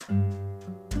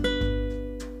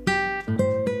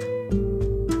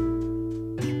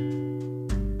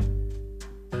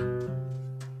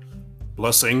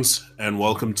Blessings and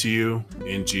welcome to you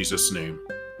in Jesus' name.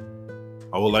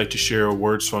 I would like to share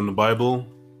words from the Bible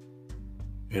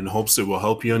in hopes it will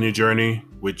help you on your journey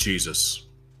with Jesus.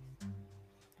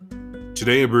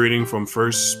 Today I'm reading from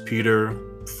 1 Peter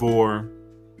 4,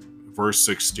 verse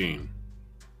 16.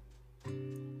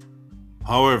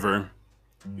 However,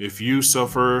 if you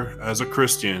suffer as a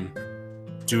Christian,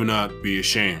 do not be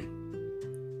ashamed,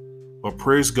 but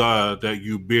praise God that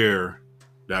you bear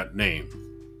that name.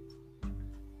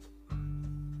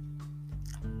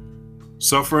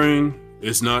 Suffering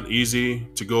is not easy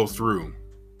to go through.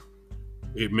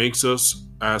 It makes us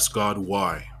ask God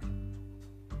why.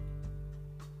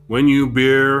 When you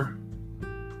bear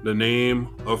the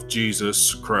name of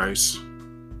Jesus Christ,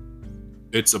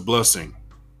 it's a blessing.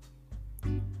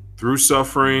 Through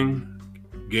suffering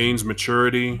gains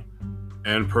maturity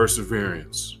and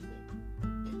perseverance.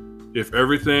 If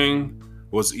everything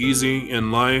was easy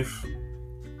in life,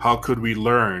 how could we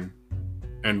learn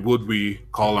and would we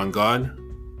call on God?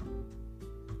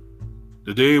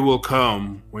 The day will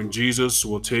come when Jesus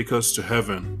will take us to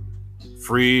heaven,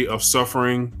 free of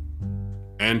suffering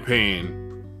and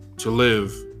pain, to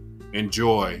live in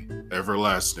joy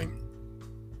everlasting.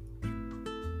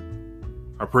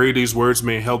 I pray these words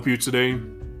may help you today.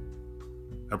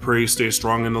 I pray you stay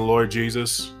strong in the Lord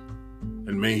Jesus,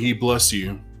 and may He bless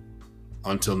you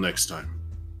until next time.